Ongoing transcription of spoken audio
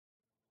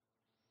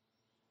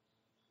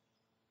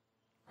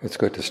It's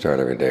good to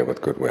start every day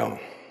with goodwill.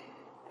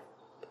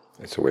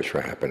 It's a wish for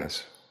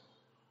happiness.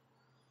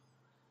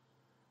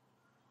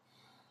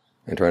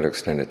 And try to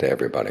extend it to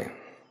everybody.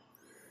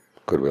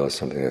 Goodwill is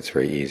something that's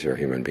very easy for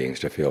human beings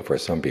to feel for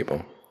some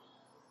people.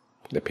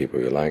 The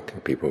people you like,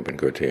 the people who've been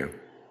good to you.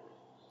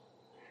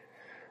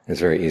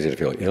 It's very easy to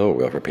feel ill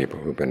will for people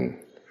who've been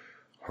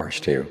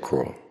harsh to you,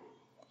 cruel,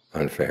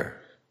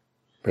 unfair.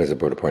 But as the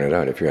Buddha pointed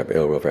out, if you have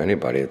ill will for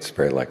anybody, it's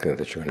very likely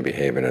that you're going to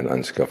behave in an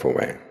unskillful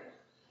way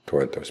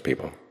toward those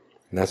people.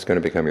 And that's going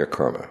to become your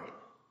karma,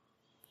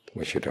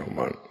 which you don't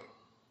want.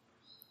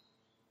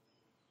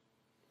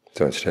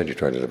 So instead you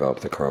try to develop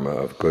the karma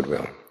of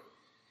goodwill.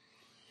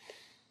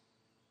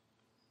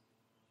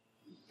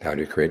 How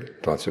do you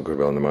create thoughts of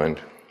goodwill in the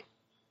mind?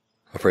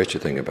 Well, first you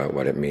think about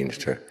what it means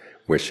to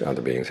wish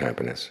other beings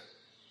happiness.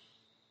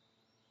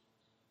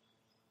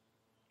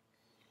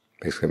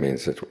 Basically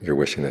means that you're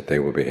wishing that they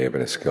will behave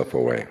in a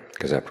skillful way,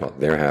 because after all,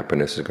 their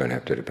happiness is going to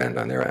have to depend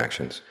on their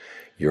actions.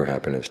 Your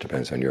happiness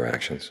depends on your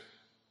actions.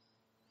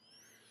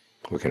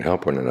 We can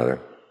help one another,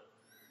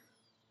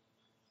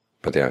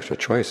 but the actual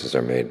choices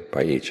are made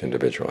by each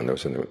individual, and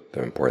those are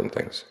the important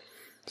things.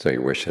 So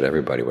you wish that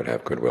everybody would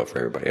have goodwill for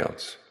everybody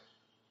else.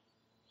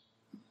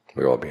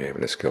 We all behave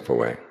in a skillful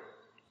way.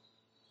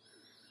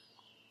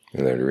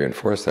 And then you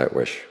reinforce that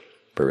wish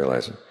by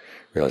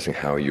realizing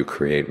how you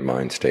create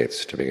mind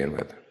states to begin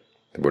with.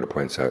 The Buddha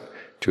points out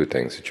two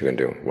things that you can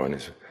do. One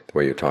is the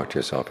way you talk to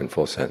yourself in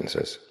full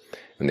sentences,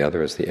 and the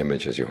other is the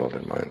images you hold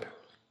in mind.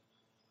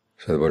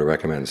 So the Buddha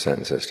recommends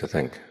sentences to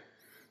think.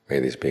 May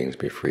these beings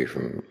be free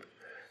from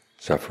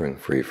suffering,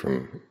 free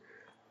from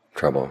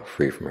trouble,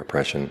 free from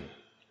oppression,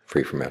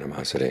 free from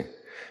animosity.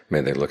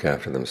 May they look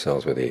after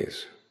themselves with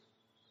ease.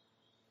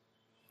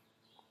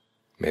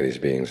 May these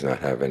beings not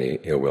have any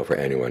ill will for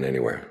anyone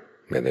anywhere.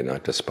 May they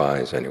not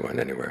despise anyone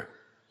anywhere.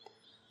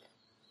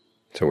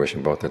 So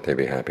wishing both that they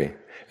be happy,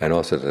 and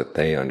also that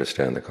they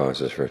understand the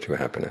causes for true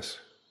happiness.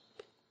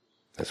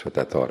 That's what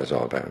that thought is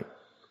all about.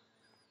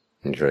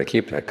 And you try to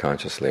keep that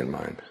consciously in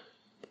mind.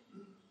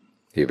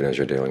 Even as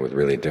you're dealing with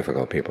really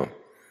difficult people,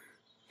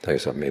 tell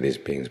yourself, may these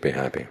beings be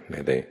happy.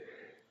 May they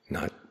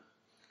not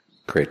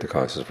create the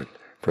causes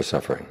for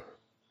suffering.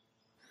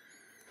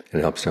 And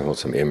it helps to hold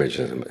some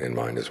images in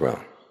mind as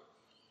well.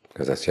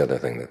 Because that's the other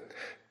thing, that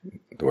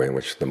the way in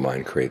which the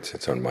mind creates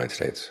its own mind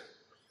states.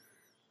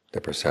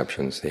 The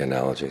perceptions, the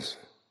analogies.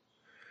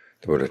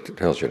 The Buddha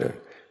tells you to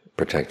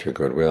protect your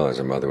goodwill as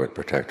a mother would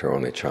protect her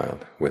only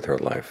child with her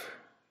life.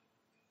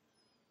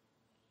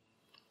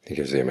 He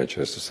gives the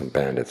images of some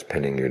bandits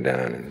pinning you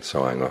down and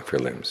sawing off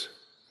your limbs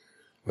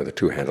with a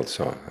two-handled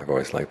saw. I've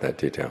always liked that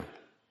detail.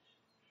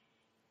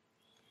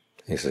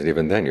 He says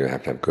even then you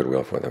have to have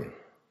goodwill for them.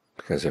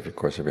 Because if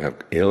you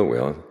have ill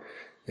will,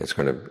 it's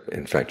going to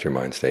infect your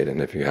mind state,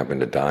 and if you happen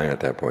to die at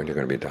that point, you're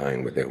going to be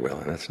dying with ill will,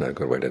 and that's not a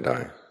good way to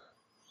die.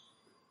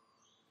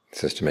 It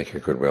says to make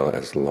your goodwill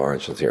as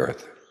large as the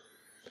earth.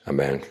 A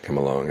man can come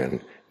along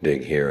and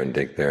dig here and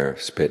dig there,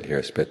 spit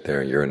here, spit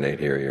there,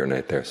 urinate here,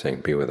 urinate there, saying,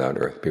 be without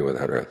earth, be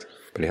without earth.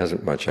 But he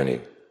hasn't much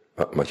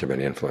of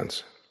any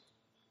influence,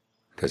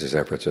 because his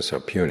efforts are so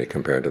puny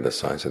compared to the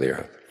size of the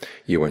earth.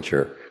 You want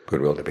your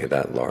goodwill to be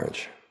that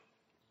large.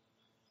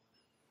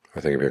 I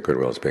think of your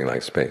goodwill as being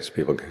like space.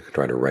 People can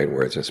try to write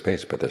words in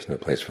space, but there's no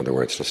place for the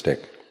words to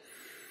stick.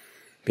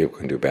 People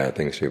can do bad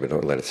things to you, but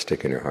don't let it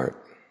stick in your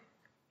heart.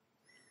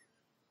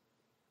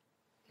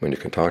 When you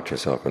can talk to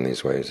yourself in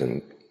these ways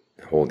and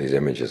hold these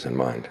images in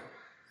mind,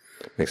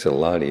 it makes it a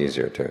lot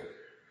easier to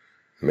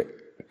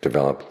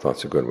develop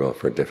thoughts of goodwill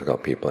for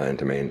difficult people and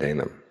to maintain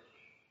them.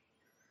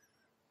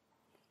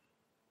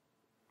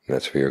 And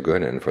that's for your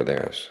good and for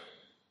theirs.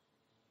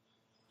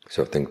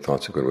 So think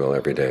thoughts of goodwill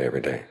every day,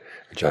 every day.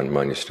 Ajahn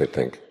Mun used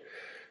to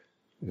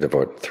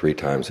devote 3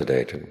 times a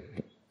day to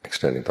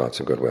extending thoughts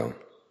of goodwill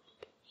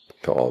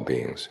to all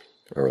beings.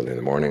 Early in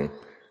the morning,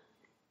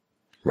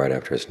 right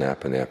after his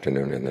nap in the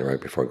afternoon, and then right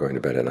before going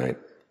to bed at night.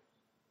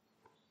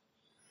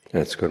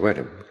 And it's a good way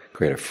to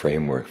create a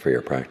framework for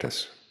your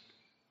practice.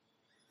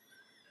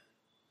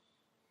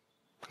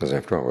 Because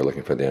after all, we're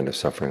looking for the end of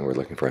suffering, we're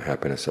looking for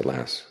happiness at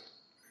last.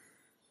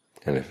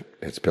 And if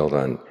it's built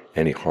on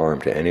any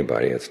harm to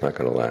anybody, it's not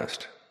going to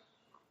last.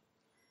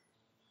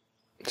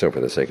 So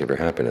for the sake of your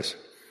happiness,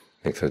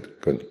 think the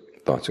good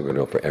thoughts of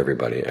goodwill for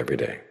everybody every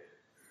day.